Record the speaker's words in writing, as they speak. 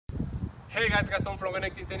Hey guys, Gaston from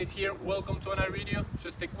Connecting Tennis here. Welcome to another video.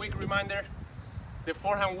 Just a quick reminder, the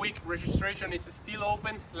Forehand week registration is still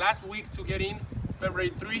open. Last week to get in,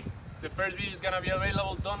 February 3. The first video is gonna be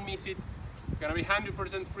available, don't miss it. It's gonna be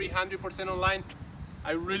 100% free, 100% online.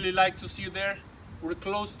 I really like to see you there. We're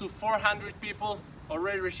close to 400 people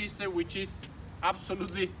already registered, which is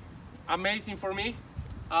absolutely amazing for me.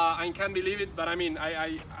 I can't believe it, but I mean,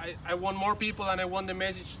 I want more people and I want the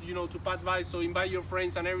message, you know, to pass by. So invite your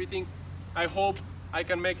friends and everything. I hope I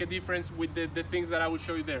can make a difference with the things that I will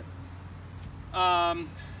show you there.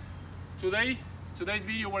 Today's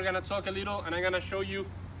video, we're gonna talk a little, and I'm gonna show you.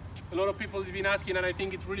 A lot of people have been asking, and I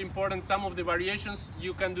think it's really important, some of the variations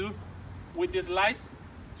you can do with this slice.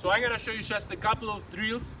 So I'm gonna show you just a couple of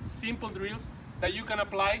drills, simple drills that you can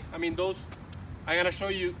apply. I mean, those I'm gonna show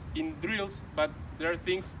you in drills, but there are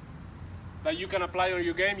things that you can apply on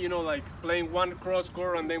your game. You know, like playing one cross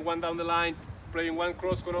court and then one down the line, playing one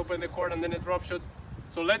cross court, open the court, and then a drop shot.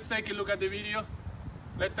 So let's take a look at the video.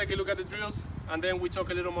 Let's take a look at the drills, and then we talk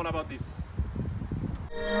a little more about this.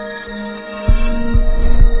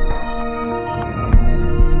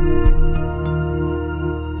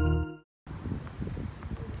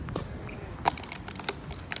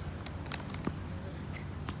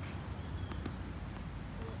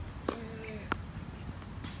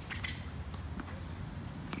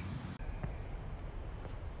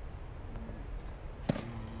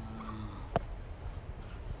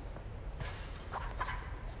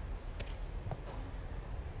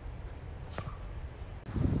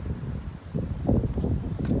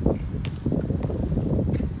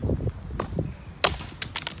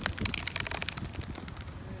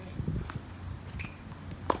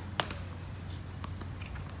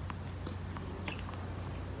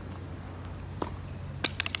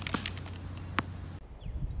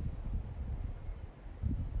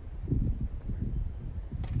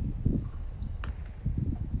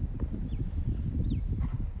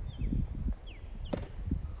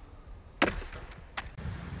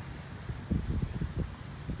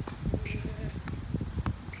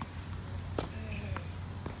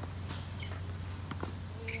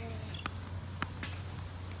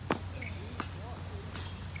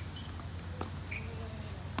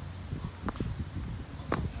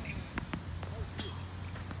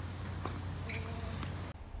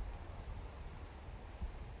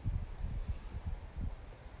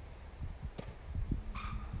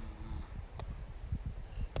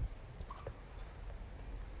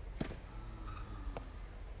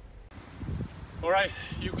 Alright,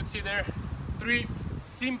 you could see there three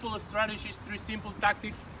simple strategies, three simple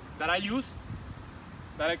tactics that I use,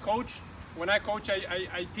 that I coach. When I coach,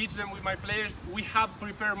 I teach them with my players. We have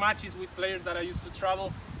prepared matches with players that I used to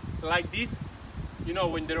travel like this. You know,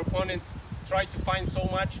 when their opponents try to find so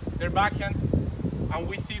much their backhand, and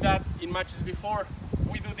we see that in matches before.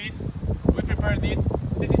 We do this, we prepare this.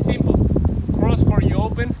 This is simple. Cross court, you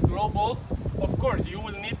open, low ball. Of course, you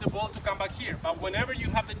will need the ball to come back here, but whenever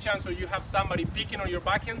you have the chance or you have somebody picking on your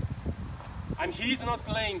backhand and he's not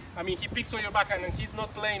playing, I mean, he picks on your backhand and he's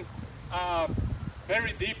not playing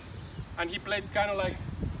very deep, and he plays kind of like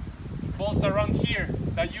balls around here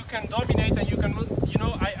that you can dominate and you can move. You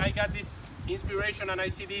know, I got this inspiration and I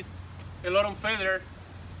see this a lot on Federer,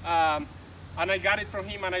 and I got it from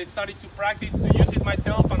him, and I started to practice to use it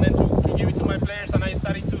myself and then to give it to my players, and I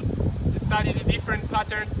started to study the different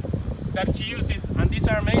patterns that he uses, and these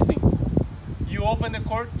are amazing. You open the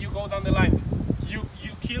court, you go down the line. You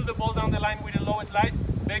kill the ball down the line with a low slice,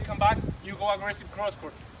 they come back, you go aggressive cross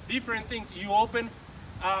court. Different things. You open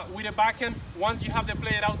with a backhand, once you have the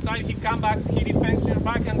player outside, he comes back, he defends to your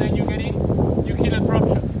backhand, then you get in, you kill a drop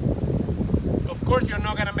shot. Of course, you're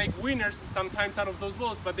not gonna make winners sometimes out of those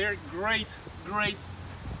balls, but they're great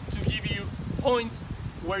to give you points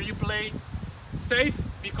where you play safe,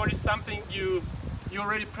 because it's something you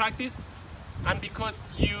already practice, and because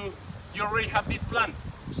you already have this plan.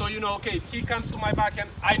 So you know, okay, if he comes to my backhand,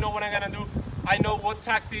 I know what I'm gonna do. I know what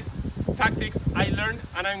tactics I learned,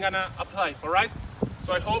 and I'm gonna apply. All right.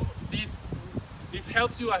 So I hope this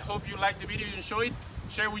helps you. I hope you like the video, you enjoy it.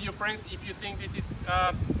 Share with your friends if you think this is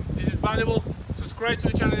valuable. Subscribe to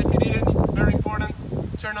the channel if you didn't. It's very important.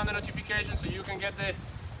 Turn on the notifications so you can get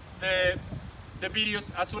the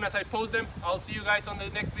videos as soon as I post them. I'll see you guys on the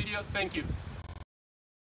next video. Thank you.